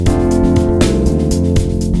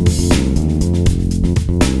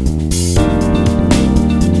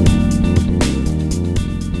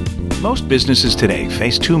Most businesses today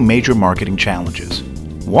face two major marketing challenges.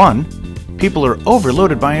 One, people are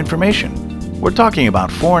overloaded by information. We're talking about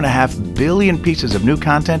 4.5 billion pieces of new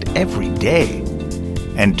content every day.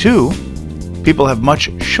 And two, people have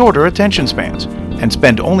much shorter attention spans and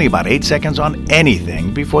spend only about 8 seconds on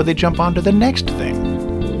anything before they jump onto the next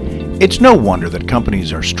thing. It's no wonder that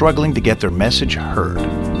companies are struggling to get their message heard.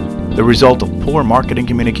 The result of poor marketing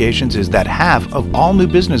communications is that half of all new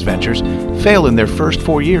business ventures fail in their first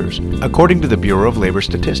 4 years, according to the Bureau of Labor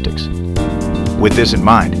Statistics. With this in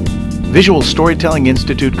mind, Visual Storytelling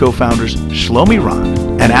Institute co-founders Shlomi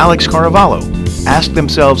Ran and Alex Caravallo asked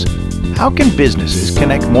themselves, how can businesses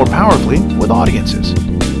connect more powerfully with audiences?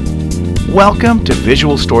 Welcome to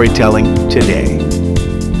Visual Storytelling Today.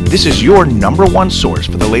 This is your number one source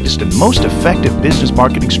for the latest and most effective business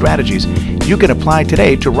marketing strategies you can apply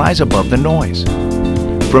today to rise above the noise.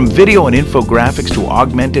 From video and infographics to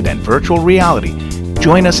augmented and virtual reality,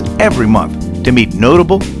 join us every month to meet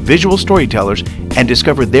notable visual storytellers and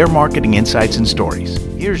discover their marketing insights and stories.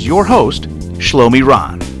 Here's your host, Shlomi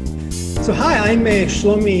Ran. So hi, I'm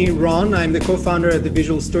Shlomi Ran. I'm the co-founder of the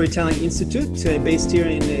Visual Storytelling Institute based here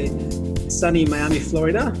in sunny Miami,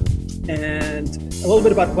 Florida. And a little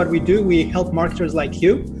bit about what we do. We help marketers like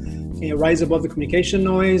you rise above the communication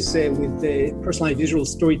noise with the personalized visual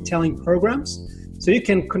storytelling programs. So you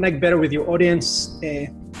can connect better with your audience,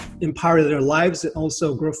 empower their lives, and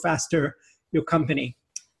also grow faster your company.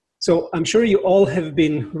 So I'm sure you all have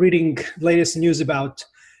been reading latest news about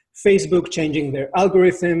Facebook changing their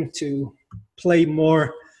algorithm to play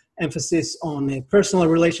more emphasis on a personal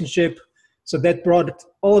relationship. So that brought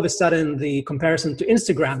all of a sudden the comparison to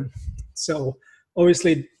Instagram. So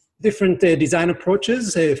obviously different design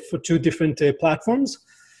approaches for two different platforms.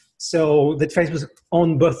 So that Facebook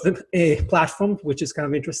on both platforms, which is kind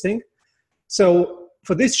of interesting. So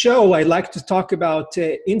for this show, I'd like to talk about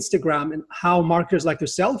Instagram and how marketers like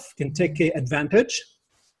yourself can take advantage.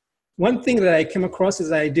 One thing that I came across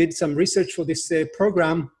as I did some research for this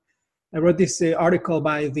program, I wrote this article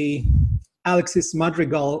by the Alexis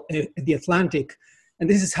Madrigal at The Atlantic, and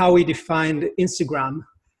this is how we defined Instagram.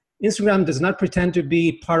 Instagram does not pretend to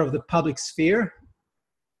be part of the public sphere.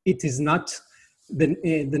 It is not the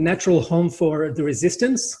natural home for the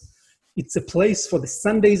resistance. It's a place for the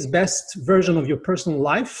Sunday's best version of your personal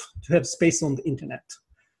life to have space on the internet,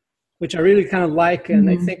 which I really kind of like. And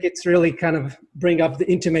I think it's really kind of bring up the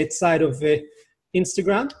intimate side of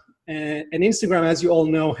Instagram. And Instagram, as you all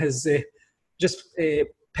know, has just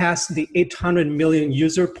passed the 800 million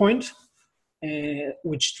user point,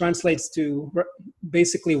 which translates to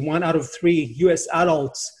basically 1 out of 3 US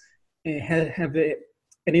adults have an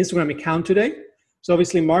Instagram account today. So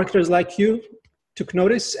obviously marketers like you took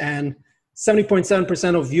notice, and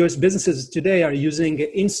 70.7% of US businesses today are using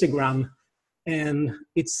Instagram, and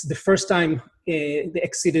it's the first time they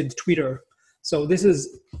exceeded Twitter. So this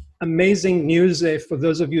is amazing news for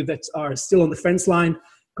those of you that are still on the fence line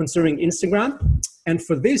concerning Instagram. And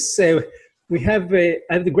for this, I have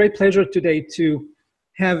the great pleasure today to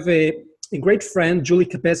have a great friend, Julie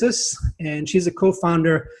Cabezas, and she's a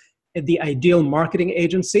co-founder at the Ideal Marketing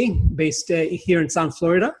Agency based here in South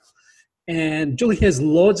Florida. And Julie has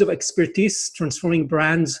loads of expertise transforming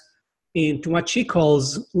brands into what she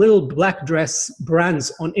calls little black dress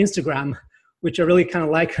brands on Instagram, which I really kind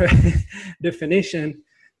of like her definition.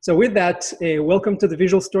 So with that, welcome to the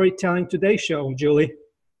Visual Storytelling Today show, Julie.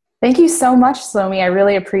 Thank you so much, Shlomi. I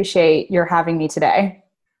really appreciate your having me today.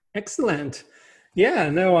 Excellent. Yeah,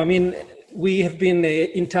 no, I mean, we have been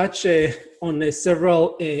in touch on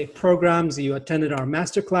several programs. You attended our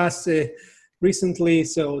masterclass recently,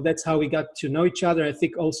 so that's how we got to know each other. I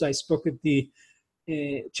think also I spoke at the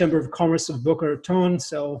Chamber of Commerce of Boca Raton,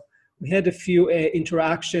 so we had a few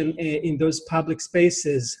interaction in those public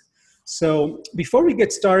spaces. So before we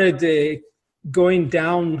get started going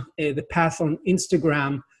down the path on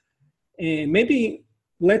Instagram, maybe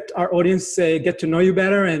let our audience get to know you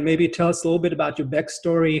better and maybe tell us a little bit about your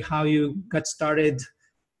backstory, how you got started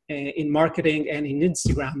in marketing and in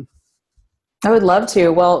Instagram. I would love to.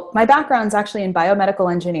 Well, my background's actually in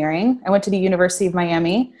biomedical engineering. I went to the University of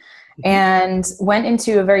Miami and went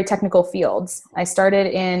into a very technical field. I started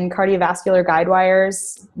in cardiovascular guide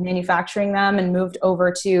wires, manufacturing them, and moved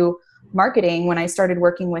over to marketing when I started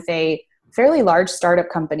working with a fairly large startup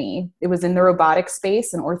company. It was in the robotics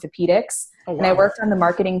space and orthopedics. Oh, wow. And I worked on the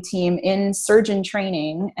marketing team in surgeon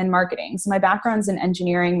training and marketing. So my background's in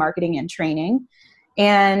engineering, marketing, and training.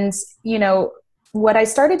 And, you know, what I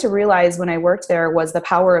started to realize when I worked there was the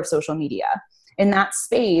power of social media. In that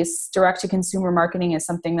space, direct-to-consumer marketing is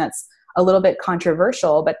something that's a little bit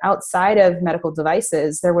controversial, but outside of medical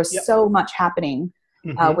devices, there was so much happening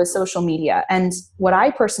with social media. And what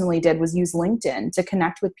I personally did was use LinkedIn to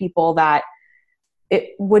connect with people that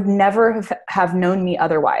it would never have known me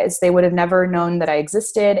otherwise. They would have never known that I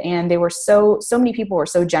existed. And they were so many people were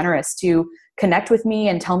so generous to connect with me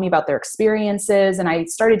and tell me about their experiences. And I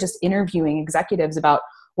started just interviewing executives about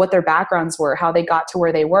what their backgrounds were, how they got to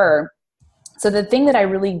where they were. So the thing that I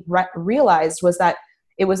really realized was that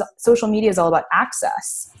social media is all about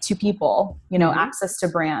access to people, access to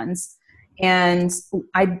brands. And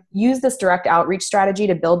I used this direct outreach strategy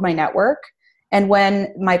to build my network. And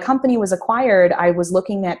when my company was acquired, I was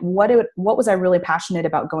looking at what was I really passionate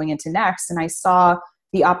about going into next. And I saw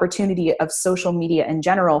the opportunity of social media in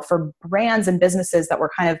general for brands and businesses that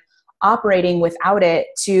were kind of operating without it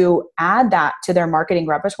to add that to their marketing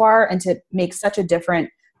repertoire and to make such a different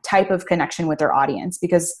type of connection with their audience,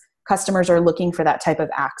 because customers are looking for that type of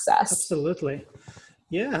access. Absolutely.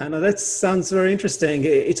 Yeah, no, that sounds very interesting.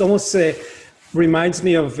 It's almost reminds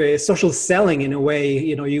me of social selling in a way.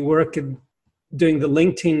 You work doing the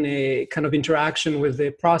LinkedIn kind of interaction with the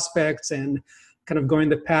prospects and kind of going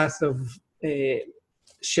the path of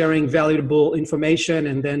sharing valuable information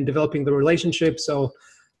and then developing the relationship. So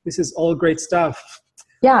this is all great stuff.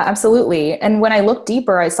 Yeah, absolutely. And when I looked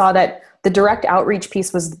deeper, I saw that the direct outreach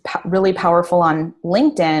piece was really powerful on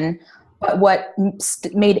LinkedIn. But what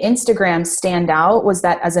made Instagram stand out was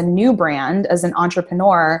that as a new brand, as an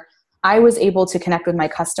entrepreneur, I was able to connect with my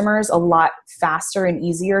customers a lot faster and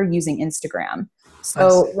easier using Instagram.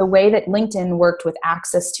 So the way that LinkedIn worked with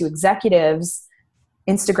access to executives,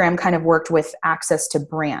 Instagram kind of worked with access to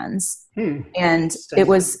brands. And it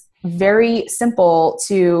was very simple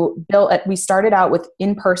to build. We started out with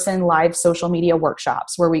in-person live social media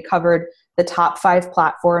workshops where we covered the top 5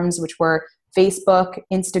 platforms, which were Facebook,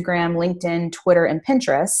 Instagram, LinkedIn, Twitter, and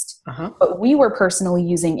Pinterest. But we were personally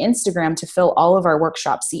using Instagram to fill all of our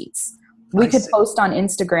workshop seats. We could post on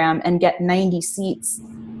Instagram and get 90 seats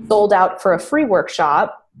sold out for a free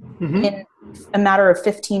workshop in a matter of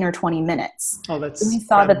 15 or 20 minutes. We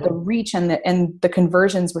saw that the reach and the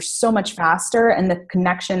conversions were so much faster, and the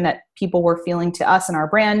connection that people were feeling to us and our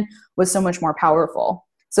brand was so much more powerful.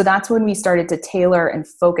 So that's when we started to tailor and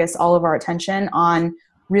focus all of our attention on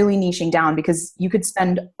really niching down, because you could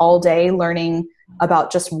spend all day learning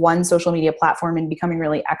about just one social media platform and becoming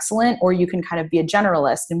really excellent, or you can kind of be a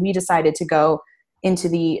generalist. And we decided to go into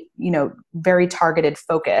the, very targeted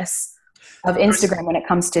focus of Instagram when it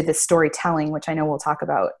comes to the storytelling, which I know we'll talk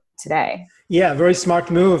about today. Yeah, very smart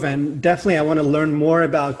move. And definitely I want to learn more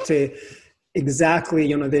about exactly,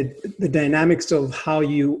 the dynamics of how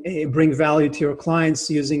you bring value to your clients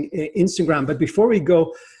using Instagram. But before we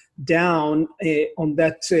go down on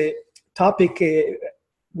that topic,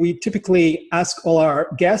 we typically ask all our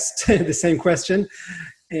guests the same question.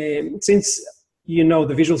 Since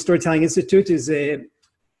the Visual Storytelling Institute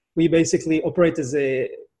we basically operate as a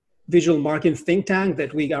visual marketing think tank,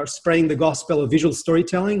 that we are spreading the gospel of visual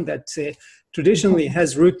storytelling that traditionally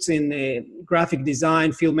has roots in graphic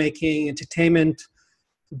design, filmmaking, entertainment,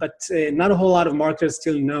 but not a whole lot of marketers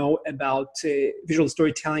still know about visual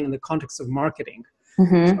storytelling in the context of marketing.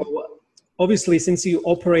 So obviously, since you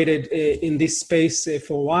operated in this space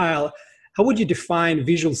for a while, how would you define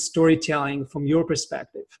visual storytelling from your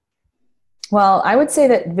perspective? Well, I would say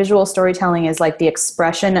that visual storytelling is like the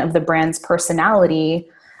expression of the brand's personality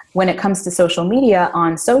when it comes to social media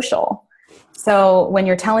on social. So when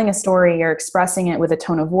you're telling a story, you're expressing it with a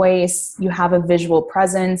tone of voice, you have a visual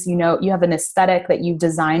presence, you have an aesthetic that you've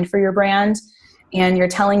designed for your brand, and you're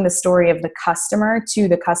telling the story of the customer to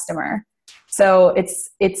the customer. So it's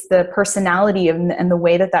the personality and the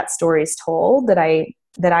way that story is told that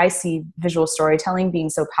I see visual storytelling being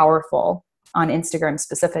so powerful on Instagram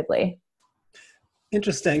specifically.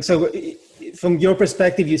 Interesting. So from your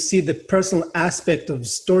perspective, you see the personal aspect of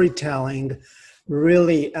storytelling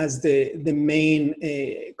really as the main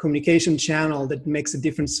communication channel that makes a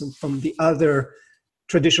difference from the other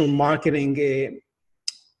traditional marketing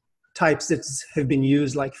types that have been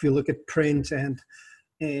used. Like if you look at print and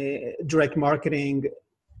direct marketing,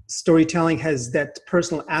 storytelling has that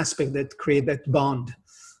personal aspect that create that bond.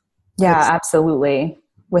 Yeah, absolutely.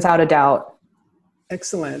 Without a doubt.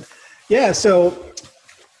 Excellent. Yeah. So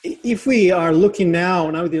if we are looking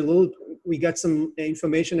now we got some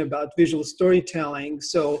information about visual storytelling.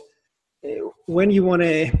 So when you want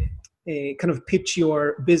to kind of pitch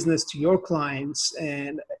your business to your clients,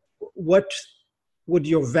 and what would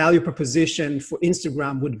your value proposition for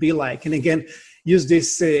Instagram would be like? And again, use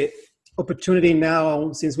this opportunity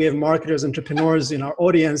now, since we have marketers, entrepreneurs in our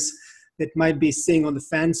audience that might be sitting on the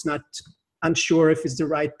fence, not unsure if it's the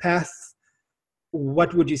right path.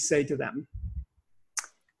 What would you say to them?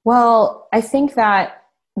 Well, I think that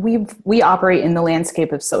we operate in the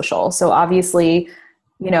landscape of social. So obviously,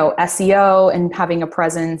 SEO and having a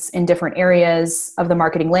presence in different areas of the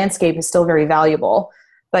marketing landscape is still very valuable.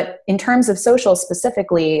 But in terms of social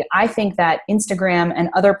specifically, I think that Instagram and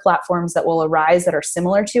other platforms that will arise that are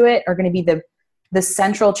similar to it are going to be the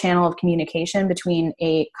central channel of communication between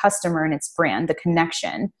a customer and its brand, the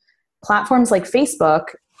connection. Platforms like Facebook,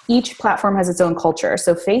 each platform has its own culture.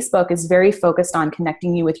 So Facebook is very focused on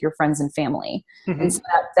connecting you with your friends and family. Mm-hmm. And so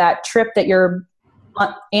that trip that your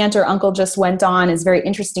aunt or uncle just went on is very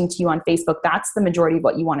interesting to you on Facebook. That's the majority of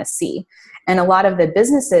what you want to see. And a lot of the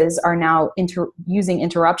businesses are now using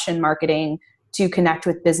interruption marketing to connect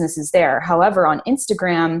with businesses there. However, on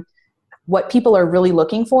Instagram, what people are really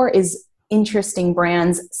looking for is interesting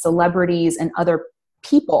brands, celebrities, and other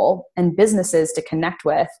people and businesses to connect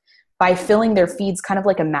with by filling their feeds kind of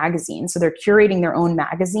like a magazine. So they're curating their own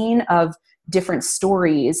magazine of different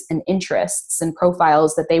stories and interests and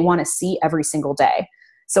profiles that they want to see every single day.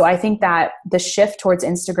 So I think that the shift towards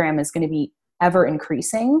Instagram is going to be ever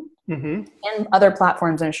increasing. Mm-hmm. And other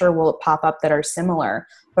platforms, I'm sure, will pop up that are similar.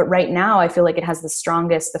 But right now, I feel like it has the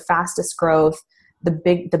strongest, the fastest growth,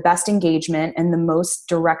 the best engagement, and the most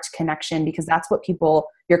direct connection, because that's what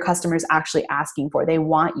your customers actually asking for. They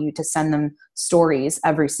want you to send them stories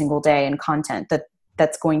every single day and content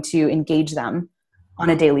that's going to engage them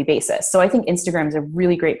on a daily basis. So I think Instagram is a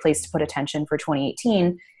really great place to put attention for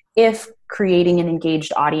 2018 if creating an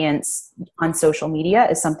engaged audience on social media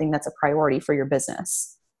is something that's a priority for your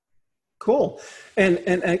business. Cool.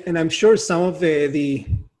 And I'm sure some of the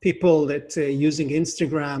people that using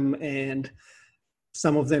Instagram, and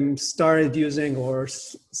some of them started using, or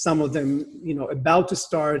some of them, about to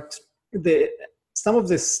start, some of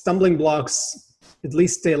the stumbling blocks, at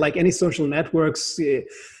least like any social networks,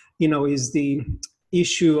 is the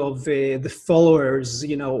issue of the followers.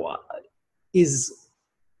 The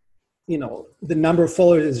number of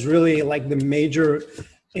followers is really like the major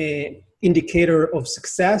indicator of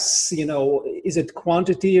success. Is it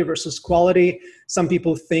quantity versus quality? Some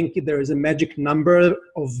people think there is a magic number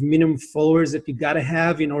of minimum followers that you got to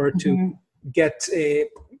have in order to get a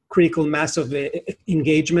critical mass of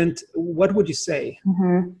engagement. What would you say?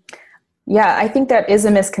 Mm-hmm. Yeah, I think that is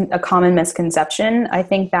a common misconception. I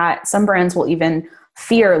think that some brands will even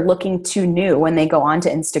fear looking too new when they go onto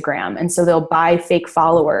Instagram. And so they'll buy fake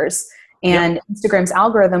followers. And Instagram's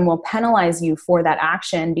algorithm will penalize you for that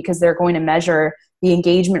action, because they're going to measure the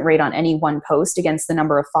engagement rate on any one post against the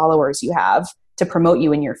number of followers you have to promote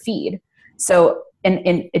you in your feed. So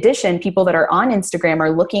in addition, people that are on Instagram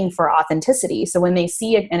are looking for authenticity. So when they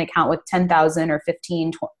see an account with 10,000 or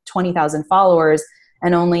 15, 20,000 followers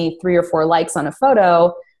and only 3 or 4 likes on a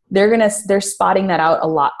photo, they're spotting that out a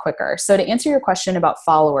lot quicker. So to answer your question about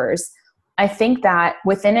followers, I think that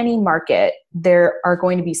within any market, there are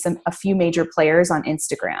going to be a few major players on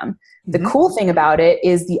Instagram. The cool thing about it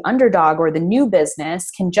is the underdog or the new business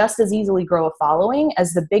can just as easily grow a following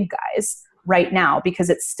as the big guys right now, because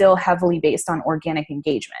it's still heavily based on organic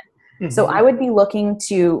engagement. Mm-hmm. So I would be looking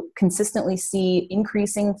to consistently see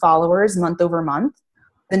increasing followers month over month.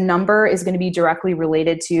 The number is going to be directly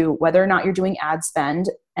related to whether or not you're doing ad spend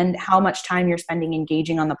and how much time you're spending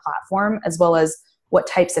engaging on the platform, as well as what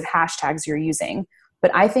types of hashtags you're using.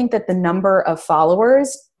 But I think that the number of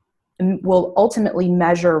followers will ultimately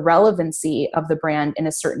measure relevancy of the brand in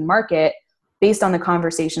a certain market based on the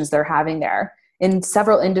conversations they're having there. In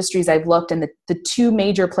several industries I've looked, and the 2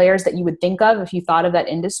 major players that you would think of if you thought of that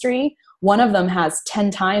industry, one of them has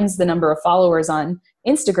 10 times the number of followers on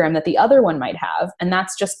Instagram that the other one might have. And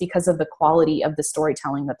that's just because of the quality of the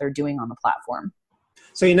storytelling that they're doing on the platform.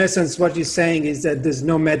 So in essence, what you're saying is that there's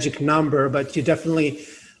no magic number, but you're definitely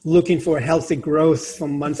looking for healthy growth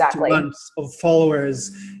from month to month of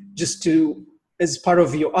followers, just as part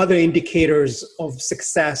of your other indicators of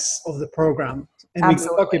success of the program. And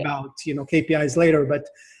Absolutely. We can talk about, KPIs later, but,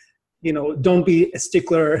 don't be a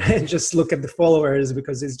stickler and just look at the followers,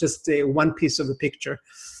 because it's just one piece of the picture.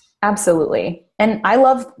 Absolutely. And I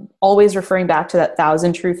love always referring back to that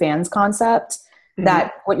 1,000 true fans concept.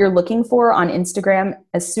 That what you're looking for on Instagram,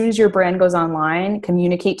 as soon as your brand goes online,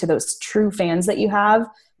 communicate to those true fans that you have.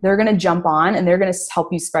 They're going to jump on and they're going to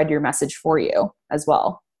help you spread your message for you as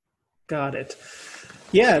well. Got it.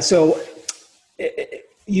 Yeah. So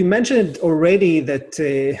you mentioned already that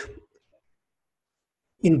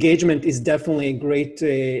engagement is definitely a great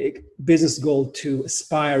business goal to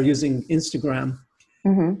aspire using Instagram.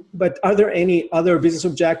 Mm-hmm. But are there any other business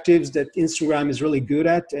objectives that Instagram is really good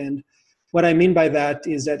at? And what I mean by that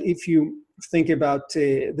is that if you think about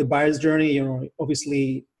the buyer's journey,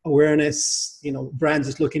 obviously awareness, brands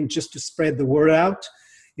is looking just to spread the word out.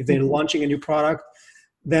 if they're launching a new product.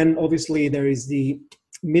 Then obviously there is the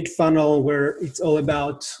mid-funnel where it's all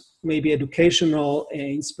about maybe educational,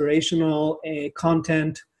 inspirational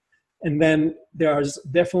content. And then there's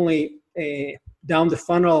definitely down the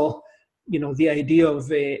funnel, the idea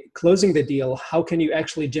of closing the deal. How can you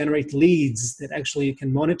actually generate leads that actually you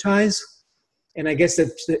can monetize? And I guess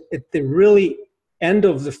at the really end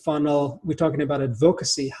of the funnel, we're talking about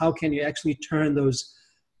advocacy. How can you actually turn those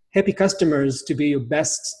happy customers to be your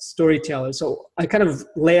best storytellers? So I kind of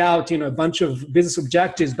lay out, a bunch of business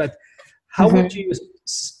objectives, but how would you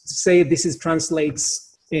say this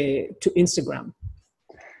translates to Instagram?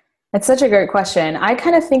 That's such a great question. I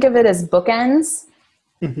kind of think of it as bookends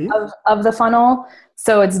of the funnel.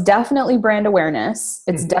 So it's definitely brand awareness.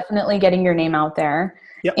 It's definitely getting your name out there.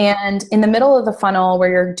 Yep. And in the middle of the funnel where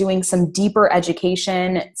you're doing some deeper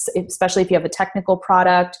education, especially if you have a technical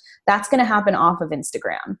product, that's going to happen off of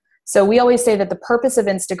Instagram. So we always say that the purpose of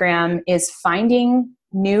Instagram is finding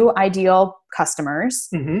new ideal customers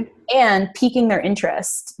and piquing their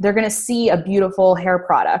interest. They're going to see a beautiful hair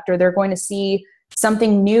product, or they're going to see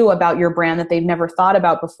something new about your brand that they've never thought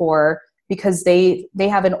about before, because they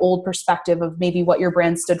have an old perspective of maybe what your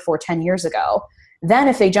brand stood for 10 years ago. Then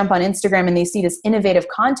if they jump on Instagram and they see this innovative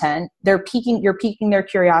content, you're piquing their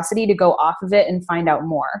curiosity to go off of it and find out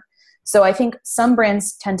more. So I think some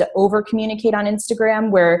brands tend to over communicate on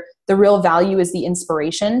Instagram, where the real value is the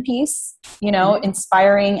inspiration piece,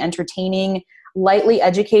 inspiring, entertaining, lightly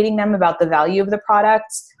educating them about the value of the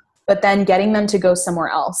product, but then getting them to go somewhere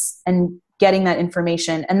else and getting that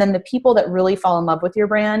information. And then the people that really fall in love with your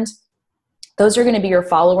brand, those are going to be your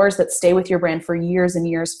followers that stay with your brand for years and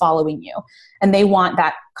years following you. And they want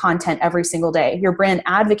that content every single day. Your brand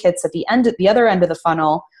advocates at the other end of the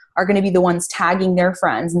funnel are going to be the ones tagging their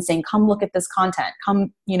friends and saying, come look at this content,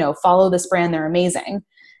 come, follow this brand. They're amazing.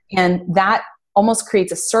 And that almost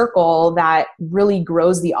creates a circle that really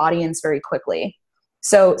grows the audience very quickly.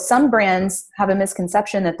 So some brands have a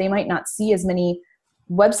misconception that they might not see as many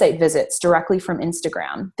website visits directly from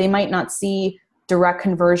Instagram. They might not see direct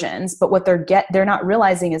conversions, but what they're not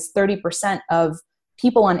realizing is 30% of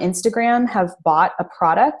people on Instagram have bought a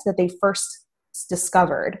product that they first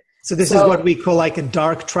discovered. So this is what we call like a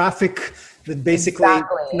dark traffic that basically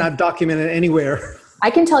not documented anywhere. I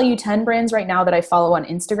can tell you 10 brands right now that I follow on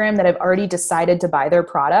Instagram that I've already decided to buy their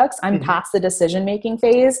products. I'm past the decision-making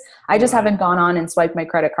phase. I just haven't gone on and swiped my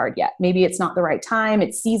credit card yet. Maybe it's not the right time.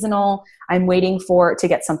 It's seasonal. I'm waiting to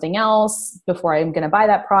get something else before I'm going to buy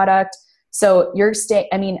that product. So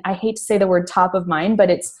I hate to say the word top of mind, but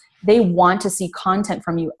they want to see content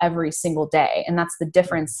from you every single day. And that's the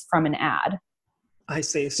difference from an ad. I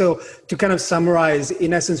see. So to kind of summarize,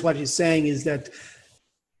 in essence, what you're saying is that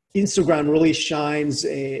Instagram really shines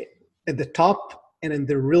at the top and in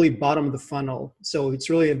the really bottom of the funnel. So it's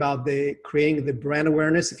really about creating the brand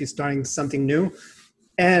awareness if you're starting something new.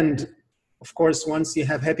 And of course, once you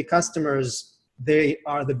have happy customers, they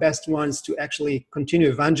are the best ones to actually continue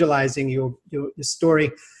evangelizing your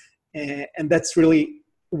story. And that's really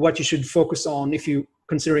what you should focus on if you're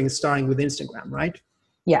considering starting with Instagram, right?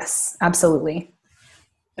 Yes, absolutely.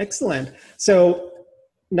 Excellent. So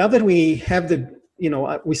now that we have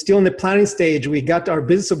we're still in the planning stage, we got our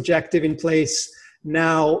business objective in place.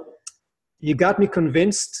 Now you got me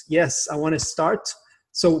convinced. Yes, I want to start.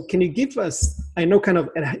 So can you give us, I know kind of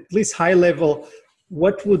at least high level,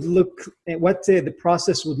 what the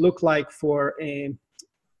process would look like for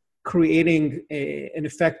creating an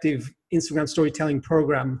effective Instagram storytelling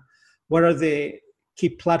program? What are the key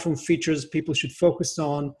platform features people should focus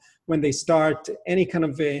on when they start? Any kind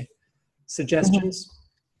of suggestions?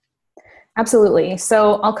 Absolutely.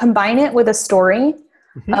 So I'll combine it with a story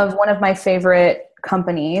of one of my favorite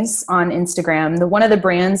companies on Instagram. One of the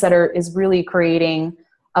brands that is really creating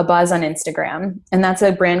a buzz on Instagram, and that's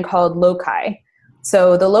a brand called Lokai.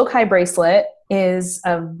 So the Lokai bracelet is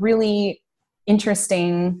a really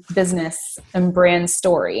interesting business and brand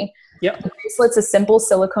story. Yep. The bracelet's a simple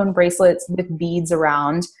silicone bracelet with beads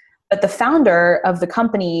around, but the founder of the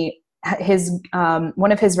company,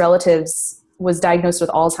 one of his relatives was diagnosed with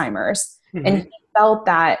Alzheimer's. And he felt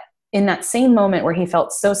that in that same moment where he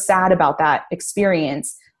felt so sad about that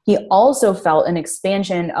experience, he also felt an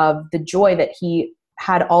expansion of the joy that he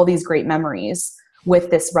had all these great memories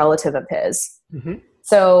with this relative of his.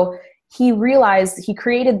 So he realized,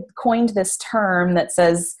 coined this term that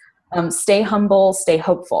says, stay humble, stay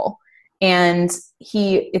hopeful. And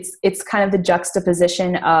it's kind of the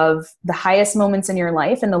juxtaposition of the highest moments in your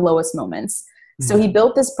life and the lowest moments. So he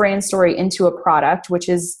built this brand story into a product, which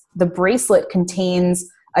is the bracelet contains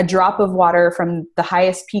a drop of water from the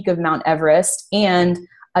highest peak of Mount Everest and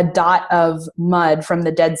a dot of mud from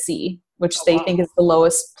the Dead Sea, which they think is the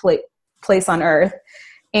lowest place on earth.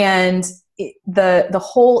 And the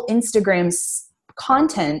whole Instagram's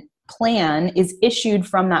content plan is issued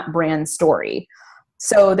from that brand story.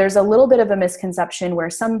 So there's a little bit of a misconception where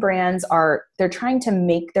some brands they're trying to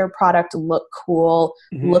make their product look cool,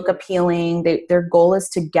 look appealing. Their goal is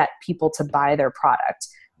to get people to buy their product.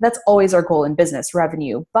 That's always our goal in business,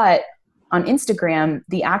 revenue. But on Instagram,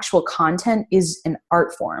 the actual content is an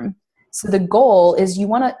art form. So the goal is you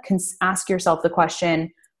want to ask yourself the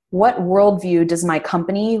question, what worldview does my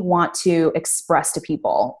company want to express to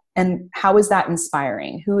people? And how is that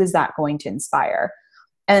inspiring? Who is that going to inspire?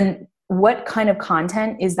 And what kind of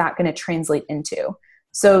content is that going to translate into?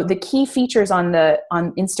 So the key features on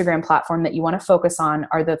Instagram platform that you want to focus on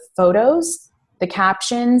are the photos, the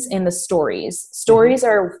captions, and the stories. Stories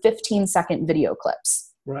are 15-second video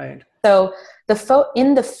clips. Right. So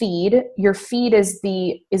in the feed, your feed is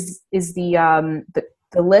the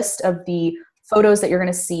list of the photos that you're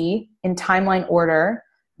going to see in timeline order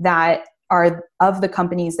that are of the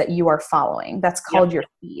companies that you are following. That's called your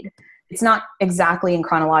feed. It's not exactly in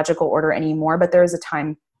chronological order anymore, but there is a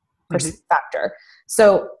time factor.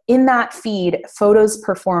 So in that feed, photos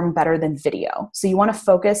perform better than video. So you want to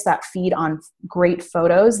focus that feed on great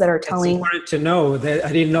photos that are telling. It's important to know that.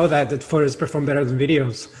 I didn't know that photos perform better than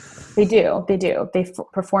videos. They do. They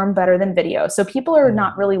perform better than video. So people are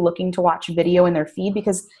not really looking to watch video in their feed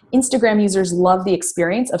because Instagram users love the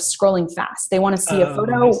experience of scrolling fast. They want to see a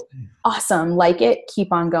photo, awesome, like it,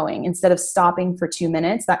 keep on going. Instead of stopping for 2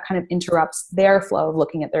 minutes, that kind of interrupts their flow of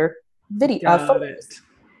looking at their video photos.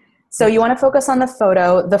 So you want to focus on the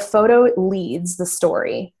photo. The photo leads the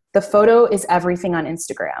story. The photo is everything on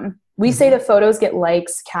Instagram. We say the photos get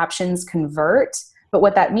likes, captions convert. But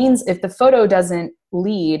what that means, if the photo doesn't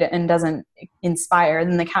lead and doesn't inspire,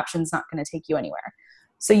 then the caption's not going to take you anywhere.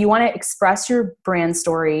 So you want to express your brand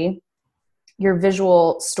story, your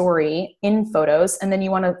visual story in photos, and then you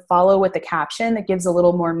want to follow with the caption that gives a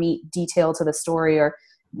little more meat detail to the story or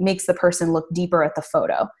makes the person look deeper at the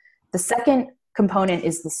photo. The second component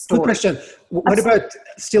is the story. Good question. What about,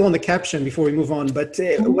 still on the caption before we move on, but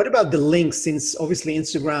what about the links? Since obviously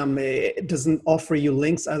Instagram doesn't offer you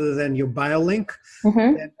links other than your bio link.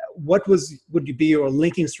 What would be your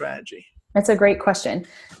linking strategy? That's a great question.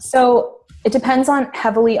 So it depends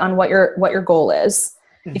heavily on what your goal is.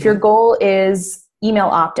 If your goal is email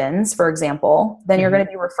opt-ins, for example, then you're going to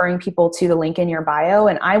be referring people to the link in your bio.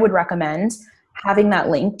 And I would recommend having that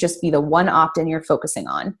link just be the one opt-in you're focusing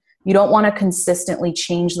on. You don't want to consistently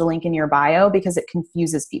change the link in your bio because it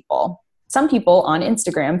confuses people. Some people on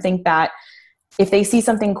Instagram think that if they see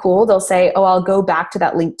something cool, they'll say, "Oh, I'll go back to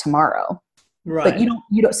that link tomorrow." Right. But you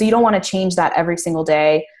don't want to change that every single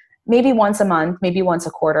day. Maybe once a month, maybe once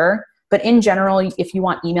a quarter. But in general, if you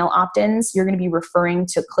want email opt-ins, you're going to be referring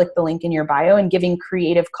to click the link in your bio and giving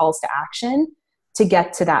creative calls to action to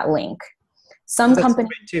get to that link. Some companies.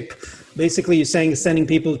 That's a great tip. Basically, you're saying sending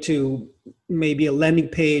people to maybe a landing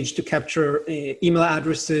page to capture email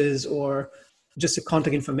addresses or just a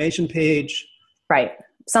contact information page. Right.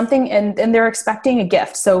 Something, and they're expecting a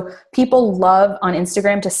gift. So people love on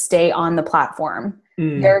Instagram to stay on the platform.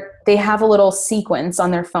 They have a little sequence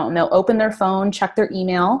on their phone. They'll open their phone, check their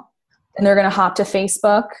email, and they're going to hop to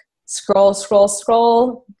Facebook,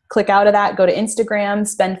 scroll, click out of that, go to Instagram,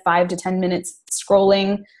 spend 5 to 10 minutes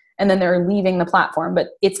scrolling, and then they're leaving the platform. But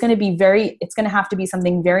it's going to have to be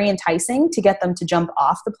something very enticing to get them to jump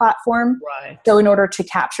off the platform. Right. So in order to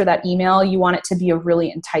capture that email, you want it to be a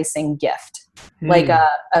really enticing gift, like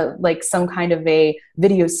like some kind of a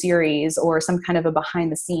video series or some kind of a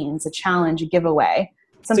behind the scenes, a challenge, a giveaway,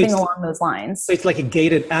 something along those lines. So it's like a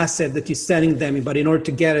gated asset that you're sending them, but in order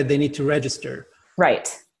to get it, they need to register.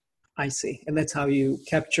 Right. I see. And that's how you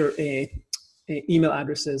capture email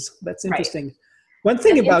addresses. That's interesting. Right. One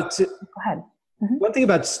thing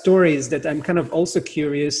about stories that I'm kind of also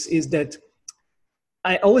curious is that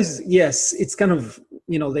it's kind of,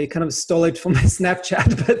 they kind of stole it from my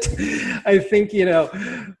Snapchat, but I think,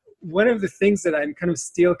 one of the things that I'm kind of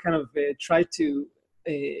still try to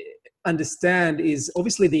understand is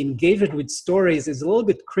obviously the engagement with stories is a little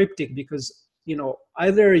bit cryptic because,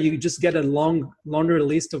 either you just get a longer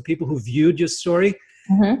list of people who viewed your story,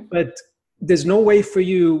 but there's no way for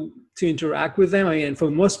you to interact with them. I mean, for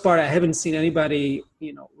the most part, I haven't seen anybody,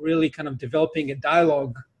 really kind of developing a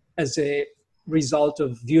dialogue as a result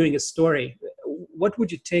of viewing a story. What would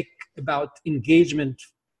you take about engagement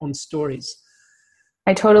on stories?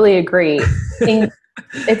 I totally agree.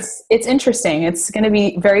 It's interesting. It's going to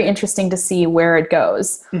be very interesting to see where it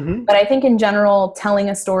goes. Mm-hmm. But I think in general, telling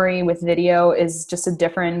a story with video is just a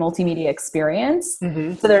different multimedia experience.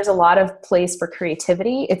 Mm-hmm. So there's a lot of place for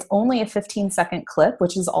creativity. It's only a 15-second clip,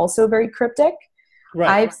 which is also very cryptic. Right.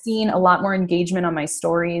 I've seen a lot more engagement on my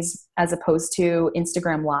stories as opposed to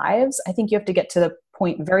Instagram Lives. I think you have to get to the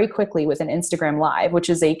point very quickly with an Instagram Live, which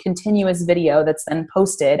is a continuous video that's then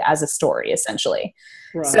posted as a story, essentially.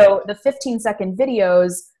 Right. So the 15-second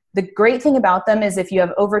videos, the great thing about them is if you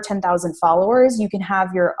have over 10,000 followers, you can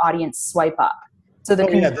have your audience swipe up. So the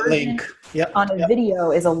the link on a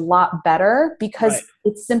video is a lot better because Right.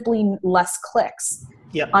 it's simply less clicks.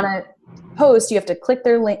 Yeah. On a post, you have to click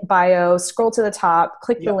their link bio, scroll to the top,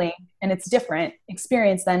 click the link, and it's different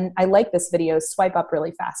experience than I like this video, swipe up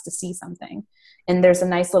really fast to see something. And there's a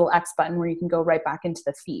nice little X button where you can go right back into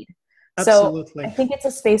the feed. Absolutely. So I think it's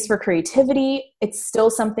a space for creativity. It's still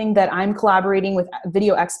something that I'm collaborating with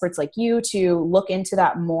video experts like you to look into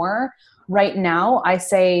that more. Right now, I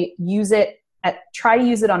say try to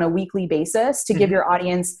use it on a weekly basis to give your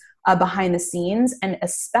audience behind the scenes. And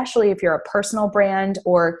especially if you're a personal brand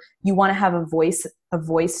or you want to have a voice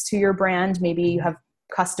to your brand, maybe you have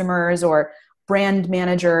customers or brand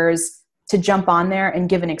managers to jump on there and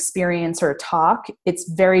give an experience or a talk. It's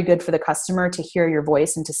very good for the customer to hear your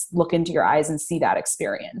voice and to look into your eyes and see that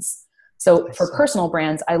experience. So for personal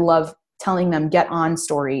brands, I love telling them get on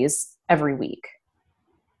stories every week.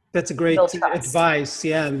 That's a great advice.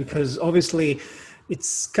 Yeah, because obviously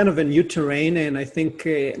it's kind of a new terrain. And I think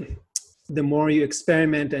the more you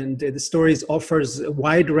experiment and the stories offers a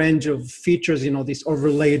wide range of features, these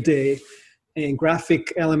overlaid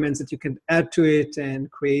graphic elements that you can add to it and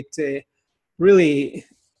create really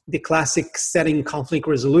the classic setting conflict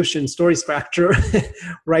resolution story structure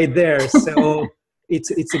right there. So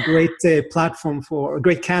it's a great platform for a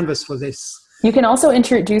great canvas for this. You can also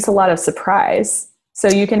introduce a lot of surprise. So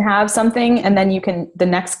you can have something and then the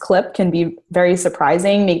next clip can be very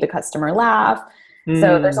surprising, make the customer laugh.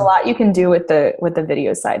 So there's a lot you can do with the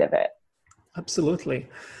video side of it. Absolutely.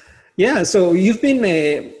 Yeah. So you've been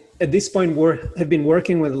at this point have been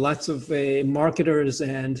working with lots of marketers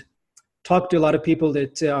and talk to a lot of people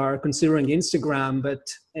that are considering Instagram,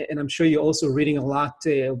 and I'm sure you're also reading a lot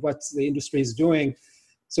what the industry is doing.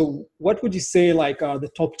 So what would you say are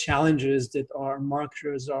the top challenges that our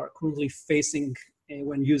marketers are currently facing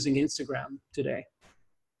when using Instagram today?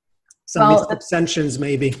 Some misconceptions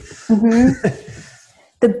maybe. Mm-hmm.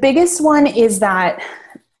 The biggest one is that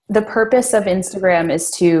the purpose of Instagram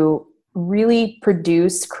is to really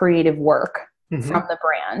produce creative work from the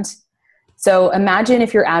brand. So imagine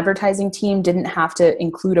if your advertising team didn't have to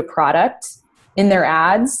include a product in their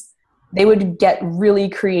ads, they would get really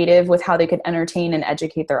creative with how they could entertain and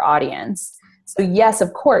educate their audience. So yes,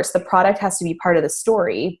 of course, the product has to be part of the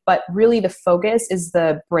story, but really the focus is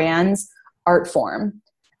the brand's art form.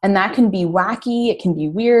 And that can be wacky, it can be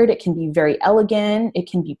weird, it can be very elegant, it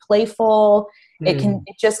can be playful.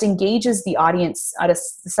 It just engages the audience at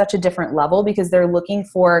such a different level because they're looking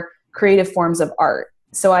for creative forms of art.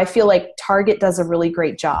 So I feel like Target does a really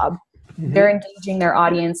great job. They're engaging their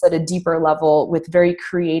audience at a deeper level with very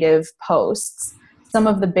creative posts. Some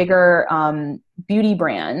of the bigger beauty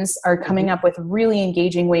brands are coming up with really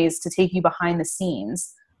engaging ways to take you behind the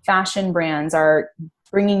scenes. Fashion brands are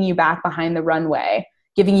bringing you back behind the runway,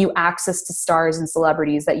 giving you access to stars and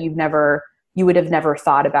celebrities that you would have never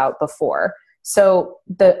thought about before. So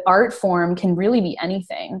the art form can really be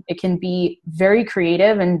anything. It can be very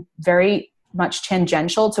creative and very much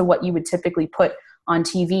tangential to what you would typically put on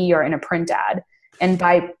TV or in a print ad. And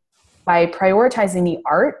by prioritizing the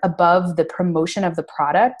art above the promotion of the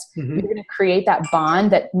product, you're going to create that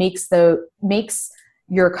bond that makes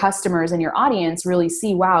your customers and your audience really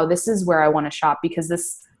see, wow, this is where I want to shop because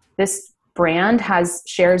this brand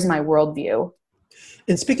shares my worldview.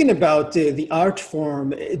 And speaking about the art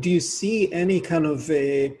form, do you see any kind of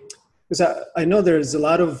because I know there's a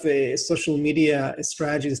lot of social media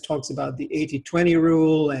strategies talks about the 80-20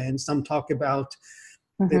 rule, and some talk about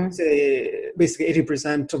that basically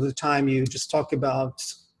 80% of the time you just talk about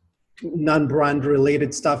non-brand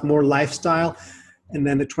related stuff, more lifestyle. And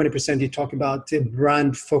then the 20% you talk about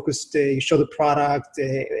brand focused, you show the product.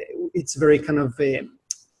 It's very kind of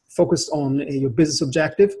focused on your business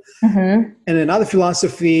objective. And another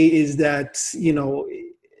philosophy is that,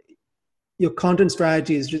 your content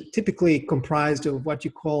strategy is typically comprised of what you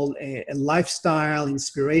call a lifestyle,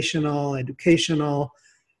 inspirational, educational.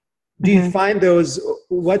 Do you find those,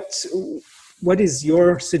 what is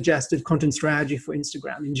your suggested content strategy for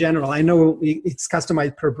Instagram in general? I know it's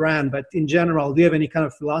customized per brand, but in general, do you have any kind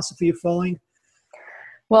of philosophy you're following?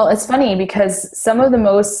 Well, it's funny because some of the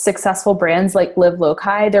most successful brands like Live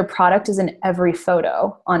Loci, their product is in every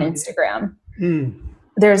photo on Instagram. Mm.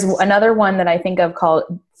 There's another one that I think of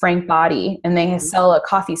called Frank Body, and they sell a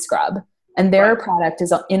coffee scrub, and their product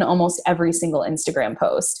is in almost every single Instagram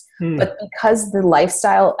post. But because the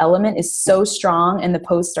lifestyle element is so strong and the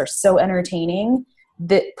posts are so entertaining,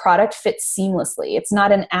 the product fits seamlessly. It's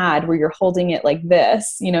not an ad where you're holding it like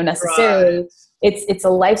this, necessarily. Right. It's a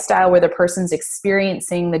lifestyle where the person's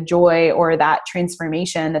experiencing the joy or that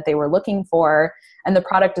transformation that they were looking for, and the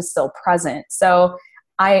product is still present. So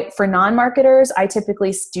for non-marketers, I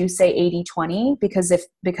typically do say 80-20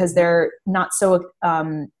 because they're not so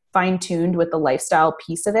fine-tuned with the lifestyle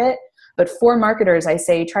piece of it. But for marketers, I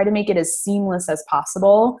say try to make it as seamless as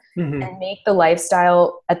possible and make the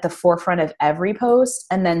lifestyle at the forefront of every post,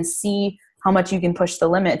 and then see how much you can push the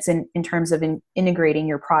limits in terms of integrating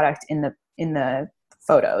your product in the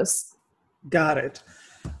photos. Got it.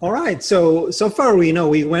 All right. So far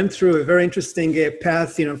we went through a very interesting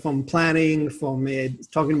path, from planning, from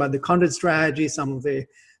talking about the content strategy, some of the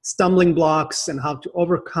stumbling blocks and how to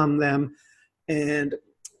overcome them. And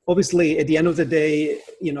obviously at the end of the day,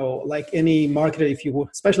 like any marketer,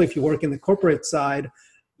 especially if you work in the corporate side,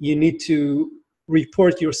 you need to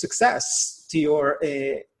report your success to your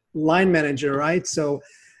line manager, right? So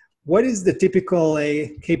what is the typical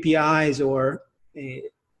KPIs or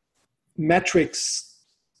metrics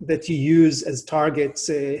that you use as targets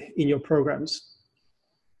in your programs?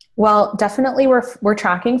 Well, definitely we're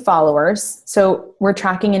tracking followers. So we're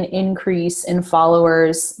tracking an increase in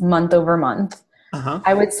followers month over month.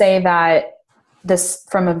 I would say that this,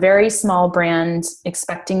 from a very small brand,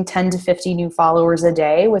 expecting 10 to 50 new followers a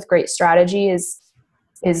day with great strategy is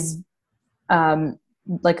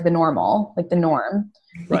like the norm.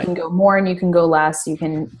 Right. You can go more and you can go less. You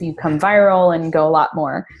can become viral and go a lot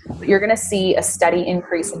more. But you're going to see a steady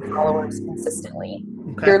increase in followers consistently.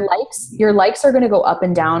 Okay. Your likes are going to go up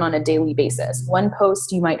and down on a daily basis. One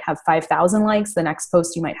post you might have 5,000 likes. The next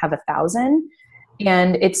post you might have 1,000.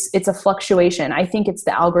 And it's a fluctuation. I think it's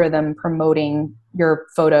the algorithm promoting your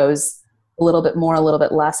photos a little bit more, a little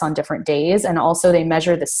bit less on different days. And also they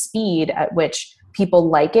measure the speed at which people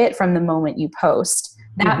like it from the moment you post.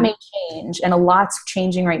 That may change. And a lot's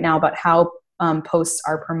changing right now about how posts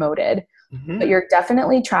are promoted. But you're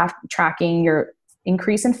definitely tracking your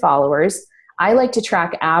increase in followers. I like to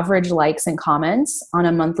track average likes and comments on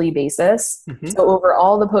a monthly basis. So over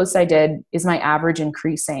all the posts I did, is my average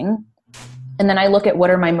increasing? And then I look at what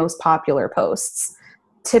are my most popular posts.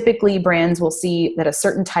 Typically, brands will see that a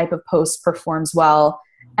certain type of post performs well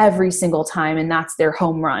every single time, and that's their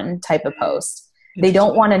home run type of post. They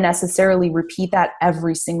don't want to necessarily repeat that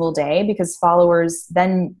every single day because followers,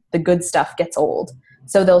 then the good stuff gets old.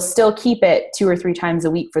 So they'll still keep it 2 or 3 times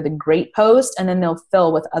a week for the great post, and then they'll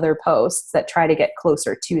fill with other posts that try to get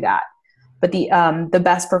closer to that. But the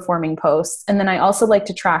best performing posts. And then I also like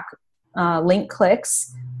to track link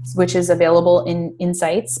clicks, which is available in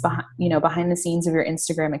insights behind the scenes of your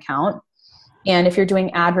Instagram account. And if you're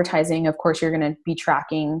doing advertising, of course, you're going to be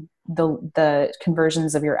tracking the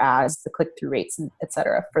conversions of your ads, the click-through rates, et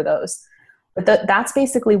cetera, for those. But that's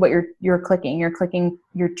basically what you're clicking. You're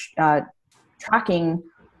tracking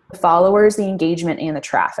the followers, the engagement, and the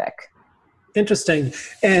traffic. Interesting.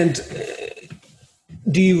 And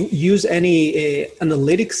do you use any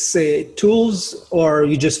analytics tools, or are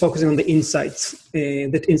you just focusing on the insights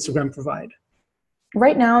that Instagram provide?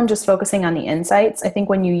 Right now, I'm just focusing on the insights. I think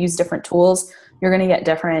when you use different tools, you're going to get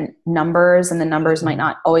different numbers, and the numbers might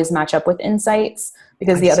not always match up with insights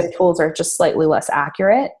because the other tools are just slightly less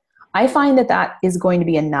accurate. I find that is going to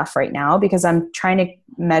be enough right now because I'm trying to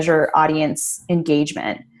measure audience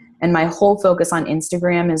engagement. And my whole focus on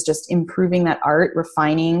Instagram is just improving that art,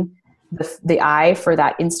 refining the eye for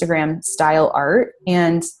that Instagram style art,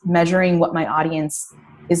 and measuring what my audience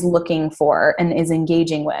is looking for and is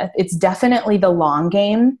engaging with. It's definitely the long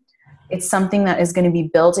game. It's something that is going to be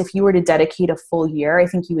built. If you were to dedicate a full year, I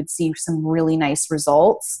think you would see some really nice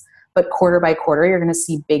results. But quarter by quarter, you're going to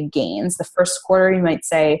see big gains. The first quarter, you might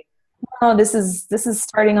say, oh, this is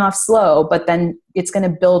starting off slow, but then it's going to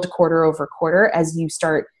build quarter over quarter as you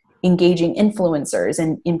start engaging influencers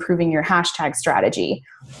and improving your hashtag strategy.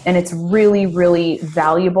 And it's really, really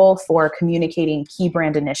valuable for communicating key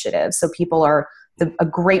brand initiatives. So people are, a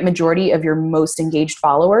great majority of your most engaged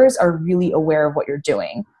followers are really aware of what you're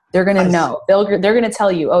doing. They're going to know. They're going to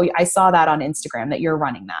tell you, oh, I saw that on Instagram that you're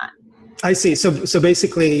running that. I see. So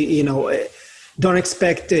basically, don't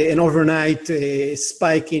expect an overnight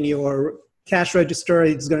spike in your cash register.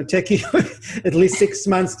 It's going to take you at least 6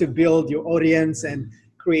 months to build your audience and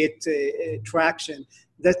create traction.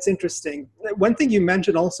 That's interesting. One thing you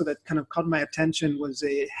mentioned also that kind of caught my attention was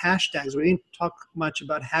hashtags. We didn't talk much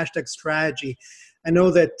about hashtag strategy. I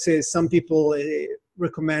know that some people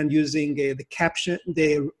recommend using the caption,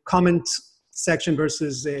 the comment section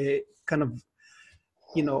versus kind of,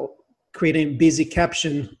 creating busy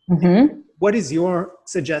caption. Mm-hmm. What is your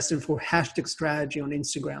suggestion for hashtag strategy on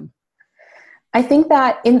Instagram? I think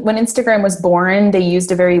that when Instagram was born, they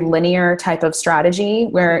used a very linear type of strategy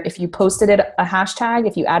where if you posted a hashtag,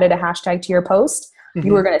 if you added a hashtag to your post, mm-hmm.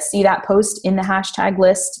 you were going to see that post in the hashtag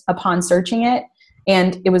list upon searching it.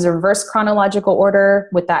 And it was a reverse chronological order,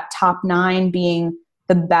 with that top 9 being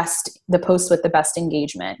the post with the best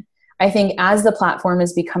engagement. I think as the platform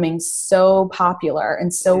is becoming so popular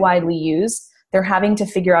and so widely used, they're having to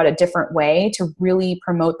figure out a different way to really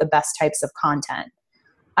promote the best types of content.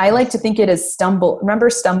 I like to think it as remember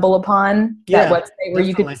Stumble Upon, that website where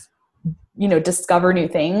definitely. You could, discover new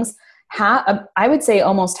things. I would say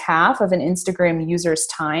almost half of an Instagram user's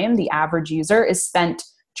time, the average user, is spent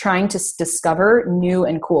trying to discover new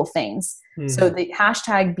and cool things. Mm-hmm. So the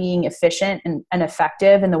hashtag being efficient and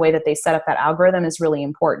effective in the way that they set up that algorithm is really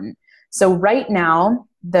important. So right now,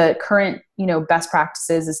 the current, best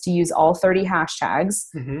practices is to use all 30 hashtags,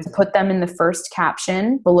 mm-hmm. to put them in the first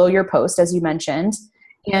caption below your post, as you mentioned,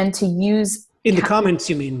 and to use in the comments.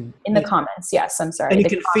 You mean in the comments? Yes, I'm sorry. And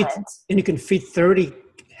you can fit 30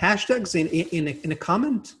 hashtags in a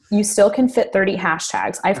comment. You still can fit 30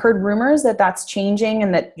 hashtags. I've heard rumors that that's changing,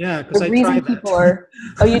 and that because the reason people are.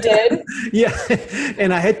 Oh, you did? Yeah,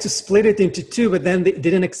 and I had to split it into 2, but then they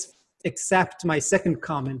didn't accept my second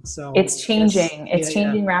comment. So it's changing. It's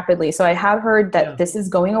changing rapidly. So I have heard that this is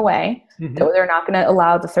going away. Mm-hmm. That they're not going to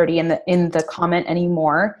allow the 30 in the comment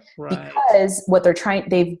anymore, because what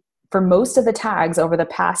they've for most of the tags over the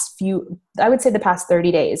past I would say the past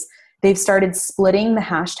 30 days, they've started splitting the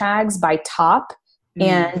hashtags by top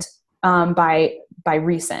and by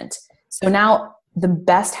recent. So now the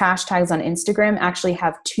best hashtags on Instagram actually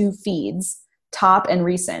have 2 feeds, top and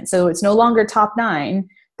recent. So it's no longer top 9.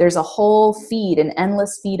 There's a whole feed, an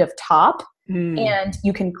endless feed of top, and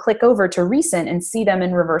you can click over to recent and see them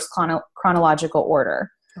in reverse chronological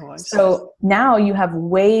order. Oh, so now you have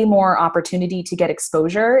way more opportunity to get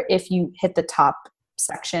exposure if you hit the top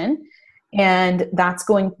section. And that's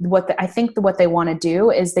I think what they want to do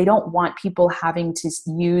is they don't want people having to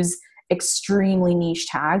use extremely niche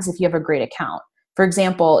tags if you have a great account. For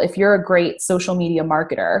example, if you're a great social media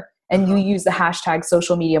marketer and you use the hashtag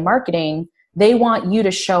social media marketing, they want you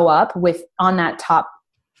to show up on that top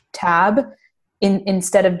tab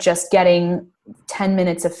instead of just getting 10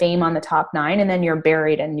 minutes of fame on the top 9 and then you're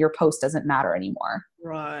buried and your post doesn't matter anymore.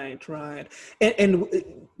 Right. And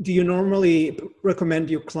do you normally recommend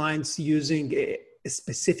your clients using a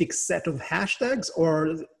specific set of hashtags,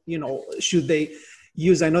 or, should they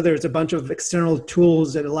use, I know there's a bunch of external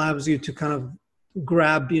tools that allows you to kind of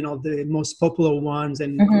grab, the most popular ones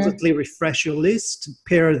and constantly refresh your list,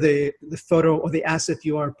 pair the photo or the asset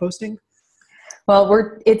you are posting? Well,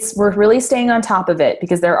 we're really staying on top of it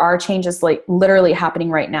because there are changes like literally happening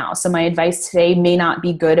right now. So my advice today may not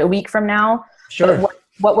be good a week from now. Sure. But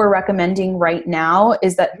what we're recommending right now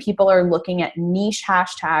is that people are looking at niche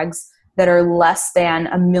hashtags that are less than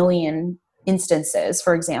 1 million instances.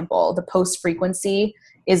 For example, the post frequency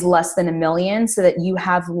is less than 1 million, so that you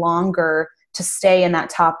have longer to stay in that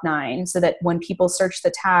top 9, so that when people search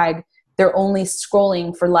the tag, they're only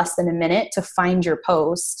scrolling for less than a minute to find your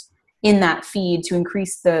post in that feed to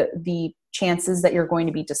increase the chances that you're going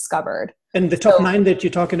to be discovered. And the top 9 that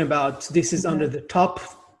you're talking about, this is under the top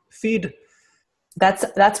feed?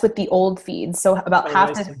 That's with the old feed. So about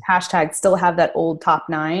half the hashtags still have that old top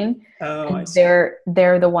 9. Oh, and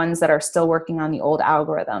they're the ones that are still working on the old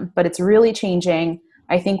algorithm. But it's really changing.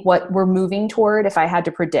 I think what we're moving toward, if I had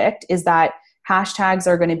to predict, is that hashtags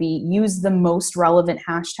are going to use the most relevant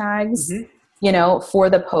hashtags, for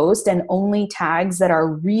the post, and only tags that are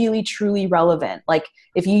really, truly relevant. Like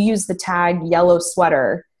if you use the tag yellow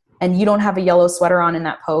sweater and you don't have a yellow sweater on in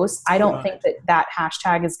that post, I don't think that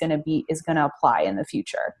hashtag is going to apply in the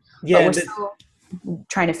future. Yeah. But we're still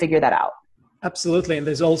trying to figure that out. Absolutely. And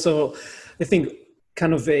there's also, I think,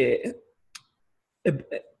 kind of a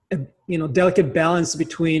delicate balance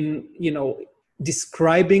between,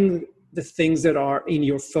 describing the things that are in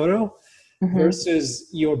your photo versus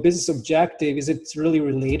your business objective. Is it really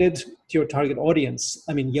related to your target audience?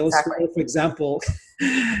 I mean, yellow sweater, for example,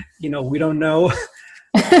 we don't know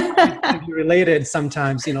it can be related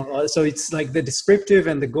sometimes, so it's like the descriptive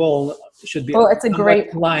and the goal should be it's a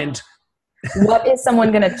great aligned. What is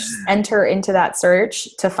someone going to enter into that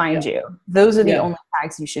search to find you? Those are the only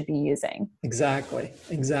tags you should be using. Exactly.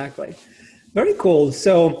 Very cool.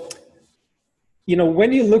 So,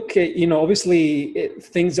 when you look at, obviously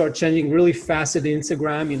things are changing really fast at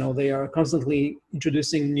Instagram. They are constantly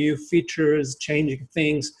introducing new features, changing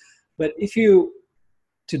things. But if you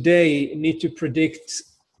today need to predict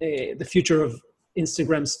the future of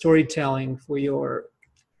Instagram storytelling for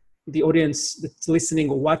the audience that's listening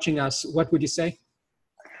or watching us, what would you say?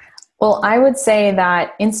 Well, I would say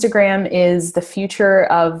that Instagram is the future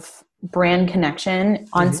of brand connection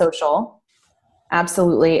on social.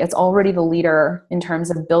 Absolutely. It's already the leader in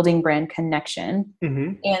terms of building brand connection.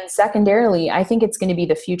 And secondarily, I think it's going to be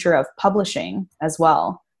the future of publishing as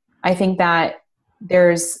well. I think that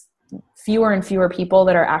there's fewer and fewer people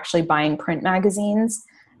that are actually buying print magazines.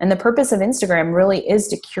 And the purpose of Instagram really is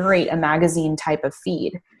to curate a magazine type of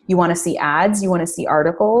feed. You want to see ads, you want to see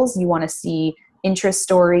articles, you want to see interest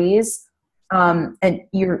stories, and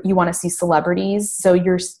you want to see celebrities. So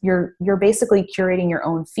you're basically curating your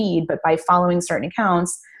own feed, but by following certain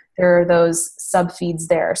accounts, there are those sub feeds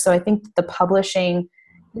there. So I think the publishing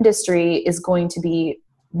industry is going to be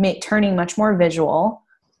turning much more visual.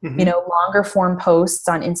 Longer form posts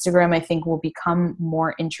on Instagram, I think, will become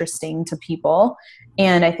more interesting to people.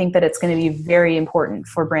 And I think that it's going to be very important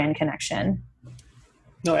for brand connection.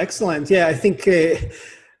 No, excellent. Yeah, I think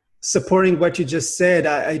supporting what you just said,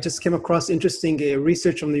 I just came across interesting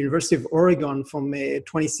research from the University of Oregon from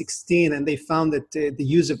 2016, and they found that the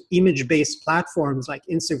use of image-based platforms like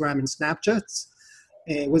Instagram and Snapchat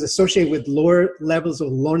was associated with lower levels of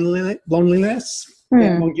loneliness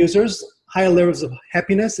among users, higher levels of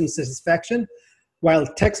happiness and satisfaction, while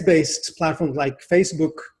text-based platforms like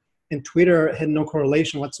Facebook and Twitter had no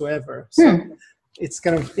correlation whatsoever. So it's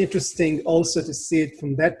kind of interesting also to see it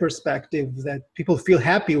from that perspective, that people feel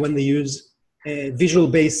happy when they use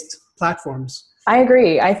visual-based platforms. I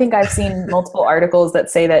agree. I think I've seen multiple articles that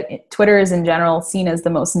say that Twitter is in general seen as the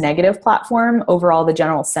most negative platform. Overall, the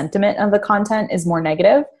general sentiment of the content is more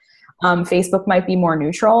negative. Facebook might be more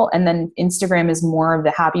neutral, and then Instagram is more of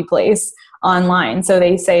the happy place online. So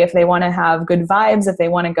they say if they want to have good vibes, if they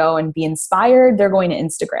want to go and be inspired, they're going to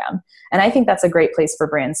Instagram. And I think that's a great place for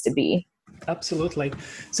brands to be. Absolutely.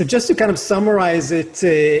 So just to kind of summarize it,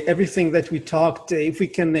 everything that we talked, if we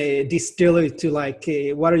can distill it to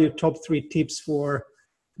what are your top 3 tips for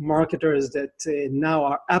marketers that now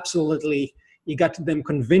are absolutely, you got them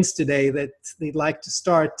convinced today that they'd like to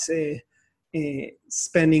start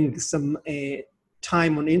spending some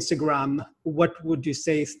time on Instagram, what would you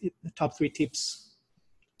say is the top 3 tips?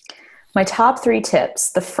 My top 3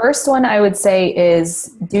 tips. The first one I would say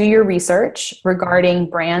is do your research regarding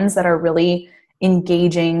brands that are really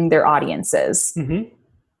engaging their audiences. And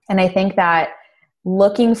I think that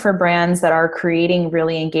looking for brands that are creating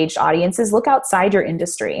really engaged audiences, look outside your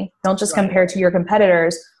industry. Don't just compare to your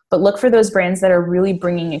competitors, but look for those brands that are really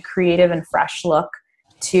bringing a creative and fresh look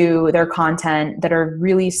to their content, that are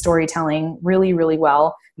really storytelling really, really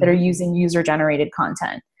well, that are using user-generated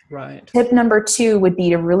content. Right. Tip number 2 would be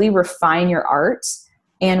to really refine your art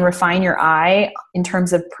and refine your eye in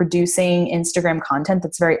terms of producing Instagram content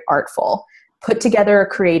that's very artful. Put together a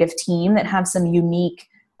creative team that have some unique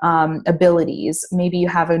abilities. Maybe you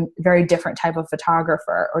have a very different type of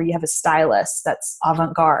photographer, or you have a stylist that's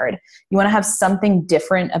avant-garde. You want to have something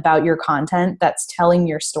different about your content that's telling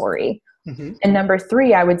your story. And number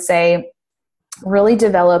 3, I would say really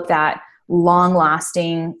develop that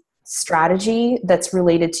long-lasting strategy that's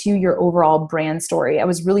related to your overall brand story. I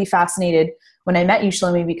was really fascinated when I met you,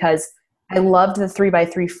 Shlomi, because I loved the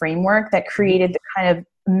 3x3 framework that created the kind of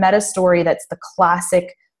meta story that's the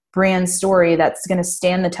classic brand story that's going to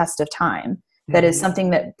stand the test of time. That is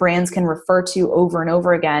something that brands can refer to over and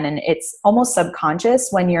over again. And it's almost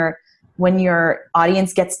subconscious when your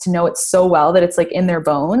audience gets to know it so well that it's like in their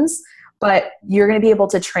bones. But you're going to be able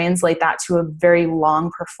to translate that to a very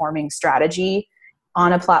long performing strategy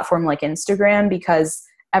on a platform like Instagram, because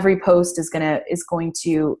every post is going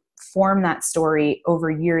to form that story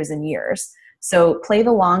over years and years. So play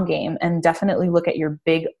the long game and definitely look at your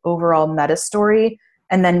big overall meta story,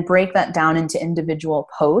 and then break that down into individual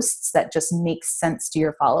posts that just make sense to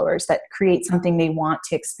your followers, that create something they want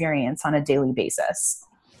to experience on a daily basis.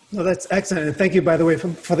 No, that's excellent. And thank you, by the way,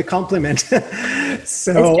 for the compliment. So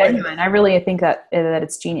it's genuine. I really think that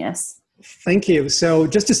it's genius. Thank you. So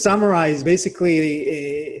just to summarize,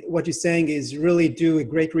 basically what you're saying is really do a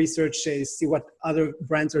great research, see what other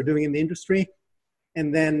brands are doing in the industry,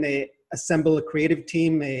 and then assemble a creative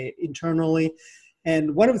team internally.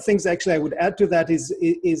 And one of the things actually I would add to that is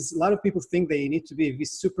a lot of people think they need to be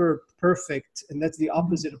super perfect, and that's the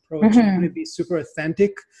opposite approach. You want to be super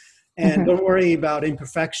authentic, and don't worry about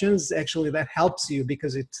imperfections. Actually, that helps you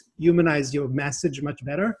because it humanizes your message much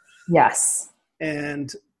better. Yes.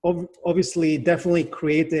 And obviously definitely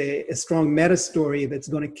create a strong meta story that's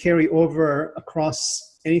going to carry over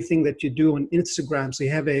across anything that you do on Instagram. So you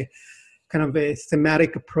have a kind of a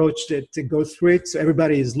thematic approach to go through it. So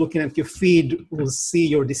everybody is looking at your feed will see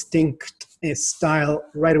your distinct style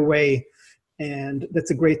right away. And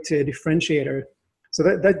that's a great differentiator.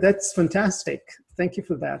 So that's fantastic. Thank you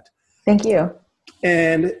for that. Thank you.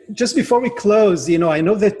 And just before we close, I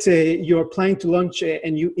know that you're planning to launch a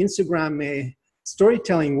new Instagram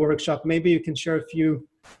storytelling workshop. Maybe you can share a few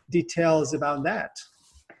details about that.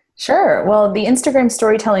 Sure. Well, the Instagram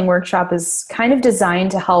storytelling workshop is kind of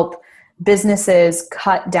designed to help businesses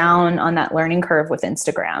cut down on that learning curve with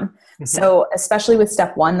Instagram. Mm-hmm. So especially with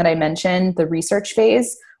step 1 that I mentioned, the research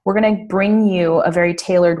phase, we're going to bring you a very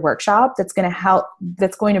tailored workshop that's going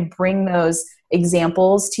to bring those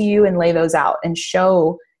examples to you and lay those out and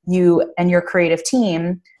show you and your creative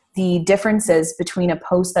team the differences between a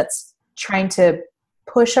post that's trying to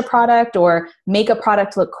push a product or make a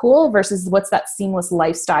product look cool versus what's that seamless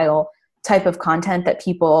lifestyle type of content that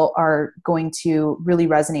people are going to really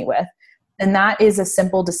resonate with. And that is a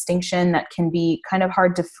simple distinction that can be kind of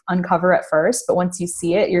hard to uncover at first, but once you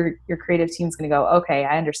see it, your creative team's going to go, okay,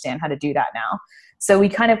 I understand how to do that now. So we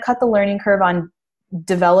kind of cut the learning curve on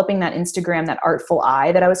developing that Instagram, that artful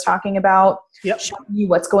eye that I was talking about, showing you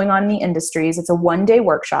what's going on in the industries. It's a 1-day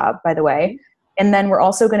workshop, by the way. And then we're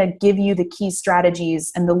also going to give you the key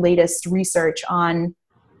strategies and the latest research on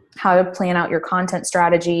how to plan out your content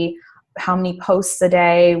strategy, how many posts a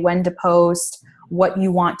day, when to post, what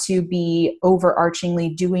you want to be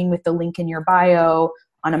overarchingly doing with the link in your bio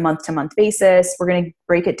on a month-to-month basis. We're going to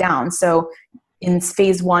break it down. So in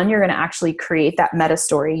phase 1, you're going to actually create that meta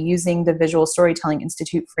story using the Visual Storytelling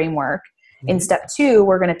Institute framework. Mm-hmm. In step 2,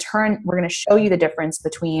 we're going to show you the difference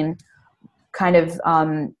between kind of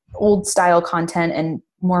old style content and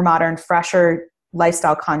more modern, fresher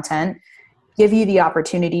lifestyle content, give you the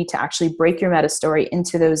opportunity to actually break your meta story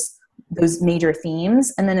into those major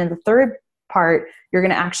themes. And then in the third part, you're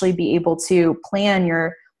going to actually be able to plan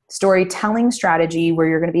your storytelling strategy where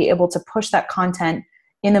you're going to be able to push that content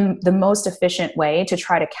in the most efficient way to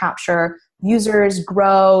try to capture users,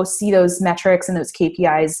 grow, see those metrics and those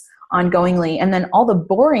KPIs ongoingly. And then all the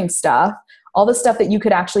boring stuff, all the stuff that you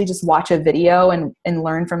could actually just watch a video and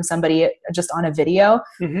learn from somebody just on a video,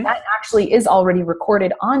 mm-hmm. that actually is already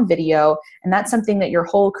recorded on video. And that's something that your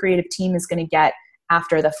whole creative team is going to get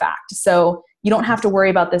after the fact. So you don't have to worry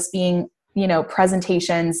about this being,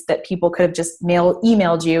 presentations that people could have just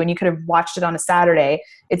emailed you and you could have watched it on a Saturday.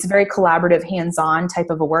 It's a very collaborative, hands-on type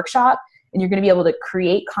of a workshop. And you're going to be able to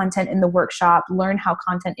create content in the workshop, learn how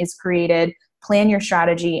content is created, plan your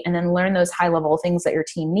strategy, and then learn those high-level things that your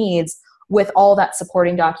team needs, with all that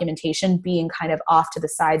supporting documentation being kind of off to the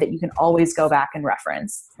side that you can always go back and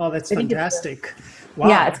reference. Oh, that's fantastic. Wow.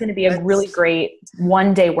 Yeah, it's going to be a really great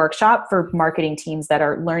 1-day workshop for marketing teams that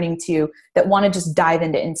are that want to just dive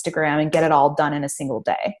into Instagram and get it all done in a single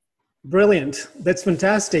day. Brilliant. That's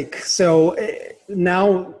fantastic. So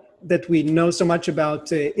now that we know so much about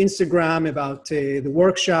Instagram, about the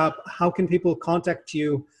workshop, how can people contact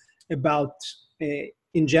you about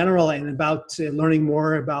in general and about learning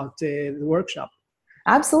more about the workshop?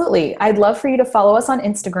 Absolutely. I'd love for you to follow us on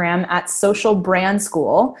Instagram at Social Brand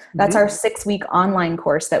School. That's our 6-week online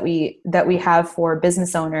course that we have for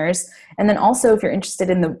business owners. And then also, if you're interested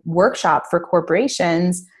in the workshop for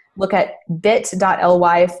corporations, look at bit.ly/IG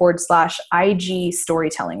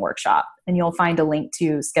storytelling workshop, and you'll find a link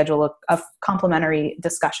to schedule a complimentary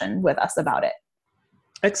discussion with us about it.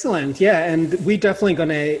 Excellent. Yeah. And we're definitely going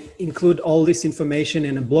to include all this information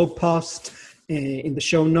in a blog post in the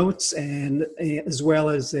show notes, and as well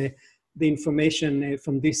as the information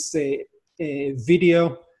from this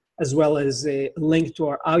video, as well as a link to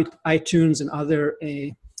our iTunes and other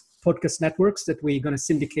podcast networks that we're going to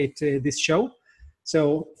syndicate this show.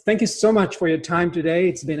 So thank you so much for your time today.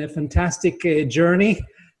 It's been a fantastic journey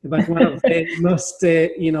about one of the most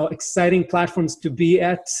exciting platforms to be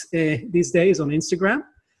at these days on Instagram.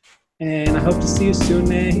 And I hope to see you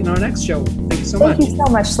soon in our next show. Thank you so much. Thank you so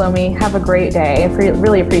much, Shlomi. Have a great day. I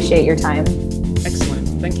really appreciate your time. Excellent.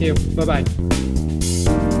 Thank you. Bye-bye.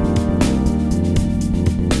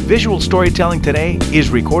 Visual Storytelling Today is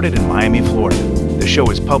recorded in Miami, Florida. The show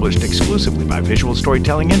is published exclusively by Visual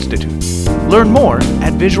Storytelling Institute. Learn more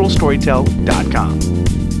at visualstorytell.com.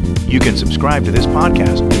 You can subscribe to this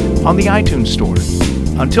podcast on the iTunes Store.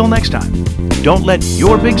 Until next time, don't let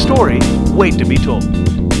your big story wait to be told.